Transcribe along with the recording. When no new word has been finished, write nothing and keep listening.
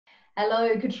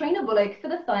Hello, Katrina Bullock for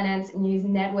the Finance News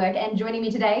Network, and joining me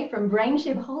today from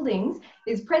BrainChip Holdings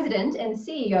is President and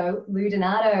CEO Louis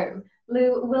DiNardo.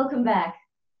 Lou, welcome back.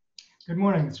 Good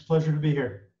morning. It's a pleasure to be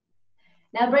here.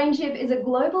 Now, BrainChip is a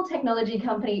global technology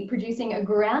company producing a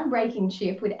groundbreaking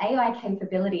chip with AI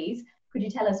capabilities. Could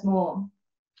you tell us more?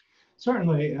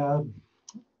 Certainly.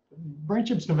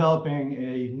 BrainChip's developing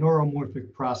a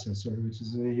neuromorphic processor, which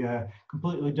is a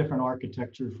completely different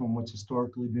architecture from what's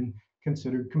historically been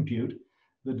considered compute.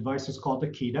 The device is called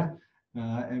Akida,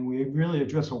 and we really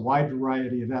address a wide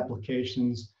variety of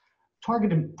applications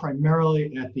targeted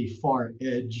primarily at the far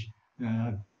edge.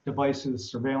 Devices,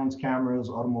 surveillance cameras,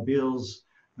 automobiles,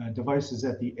 devices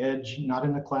at the edge, not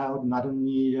in the cloud, not in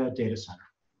the data center.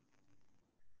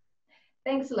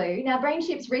 Thanks, Lou. Now,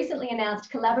 BrainChip's recently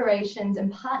announced collaborations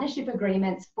and partnership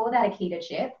agreements for that Akida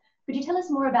chip. Could you tell us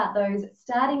more about those,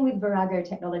 starting with Virago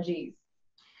Technologies?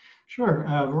 Sure.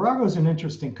 Virago is an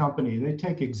interesting company. They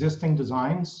take existing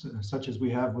designs, such as we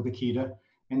have with Akida,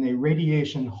 and they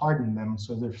radiation harden them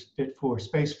so they're fit for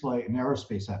spaceflight and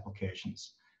aerospace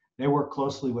applications. They work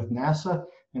closely with NASA,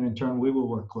 and in turn, we will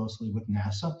work closely with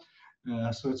NASA.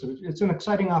 So it's an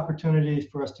exciting opportunity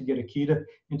for us to get Akida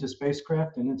into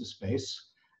spacecraft and into space.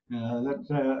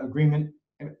 That agreement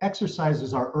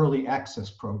exercises our early access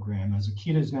program, as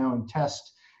Akida is now in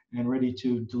test and ready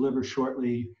to deliver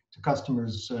shortly to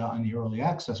customers on the early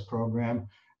access program.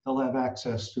 They'll have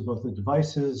access to both the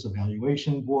devices,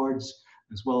 evaluation boards,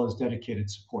 as well as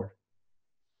dedicated support.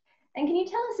 And can you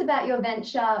tell us about your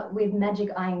venture with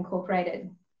Magiceye Incorporated?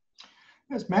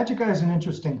 Yes, Magiceye is an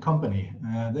interesting company.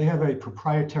 They have a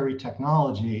proprietary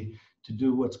technology to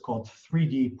do what's called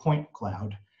 3D point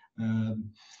cloud.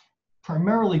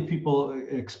 Primarily, people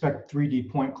expect 3D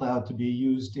point cloud to be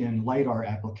used in LiDAR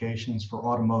applications for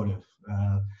automotive,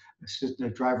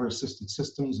 driver-assisted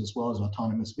systems, as well as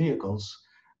autonomous vehicles.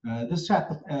 This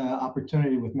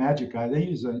opportunity with Magiceye, they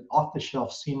use an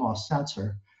off-the-shelf CMOS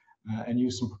sensor and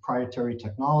use some proprietary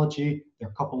technology.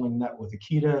 They're coupling that with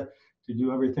Akida to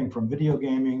do everything from video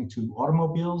gaming to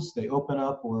automobiles. They open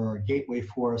up or are a gateway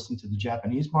for us into the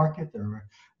Japanese market. They're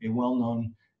a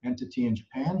well-known entity in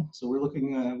Japan. So we're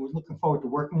looking forward to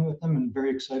working with them and very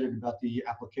excited about the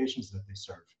applications that they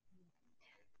serve.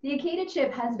 The Akida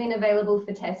chip has been available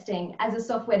for testing as a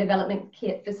software development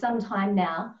kit for some time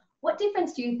now. What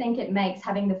difference do you think it makes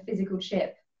having the physical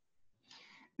chip?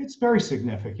 It's very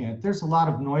significant. There's a lot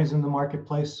of noise in the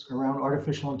marketplace around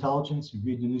artificial intelligence. You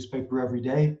read the newspaper every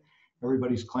day.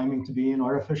 Everybody's claiming to be in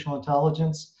artificial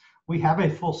intelligence. We have a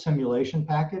full simulation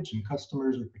package, and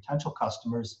customers or potential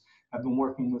customers have been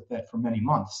working with that for many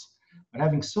months. But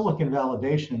having silicon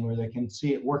validation where they can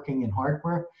see it working in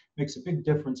hardware makes a big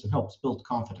difference and helps build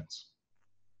confidence.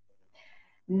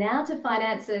 Now to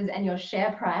finances and your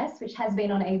share price, which has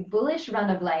been on a bullish run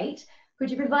of late.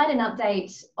 Could you provide an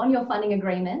update on your funding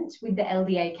agreement with the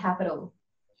LDA Capital?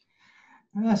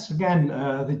 Yes, again,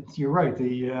 you're right.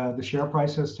 The share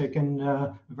price has taken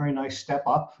a very nice step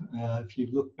up. If you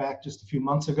look back just a few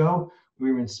months ago,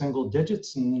 we were in single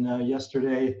digits, and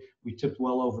yesterday we tipped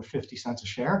well over 50 cents a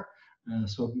share.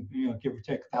 So, give or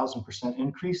take 1,000%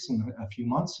 increase in a few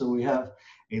months. So we have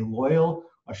a loyal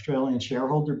Australian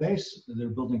shareholder base. They're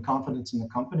building confidence in the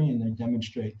company, and they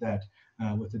demonstrate that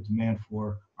with the demand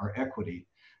for our equity.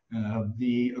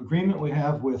 The agreement we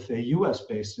have with a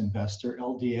US-based investor,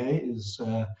 LDA,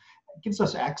 gives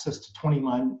us access to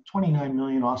 29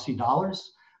 million Aussie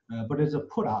dollars, but it's a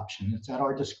put option. It's at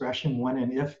our discretion when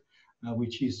and if we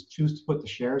choose to put the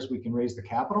shares, we can raise the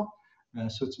capital.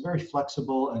 So it's very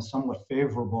flexible and somewhat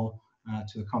favorable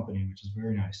to the company, which is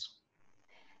very nice.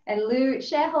 And Lou,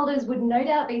 shareholders would no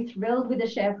doubt be thrilled with the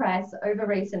share price over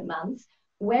recent months.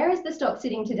 Where is the stock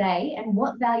sitting today, and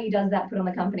what value does that put on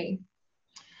the company?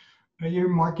 Your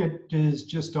market is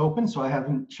just open, so I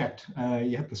haven't checked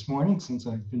yet this morning since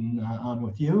I've been on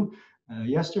with you.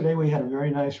 Yesterday we had a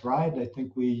very nice ride. I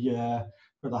think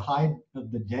for the high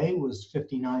of the day was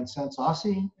 59 cents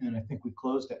Aussie, and I think we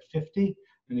closed at 50,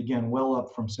 and again, well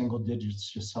up from single digits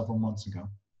just several months ago.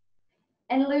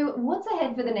 And Lou, what's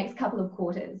ahead for the next couple of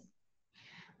quarters?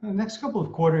 The next couple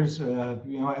of quarters,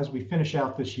 as we finish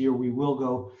out this year, we will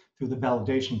go through the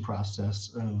validation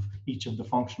process of each of the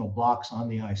functional blocks on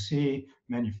the IC,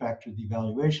 manufacture the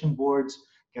evaluation boards,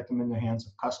 get them in the hands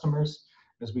of customers.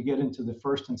 As we get into the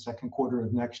first and second quarter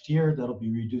of next year, that'll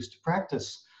be reduced to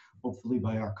practice, hopefully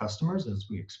by our customers, as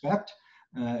we expect.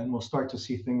 And we'll start to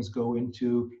see things go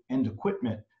into end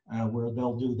equipment, where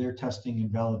they'll do their testing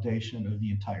and validation of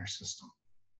the entire system.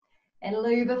 And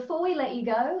Lou, before we let you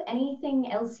go,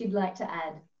 anything else you'd like to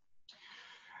add?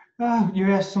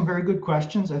 You asked some very good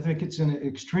questions. I think it's an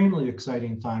extremely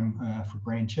exciting time for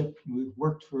BrainChip. We've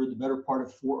worked for the better part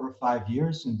of 4 or 5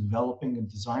 years in developing and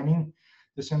designing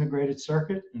this integrated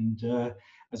circuit. And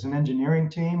as an engineering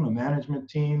team, a management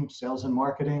team, sales and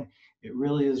marketing, it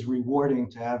really is rewarding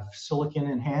to have silicon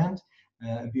in hand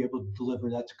and be able to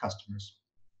deliver that to customers.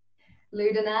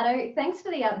 Louis DiNardo, thanks for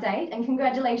the update and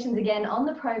congratulations again on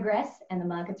the progress and the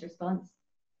market's response.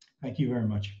 Thank you very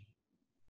much.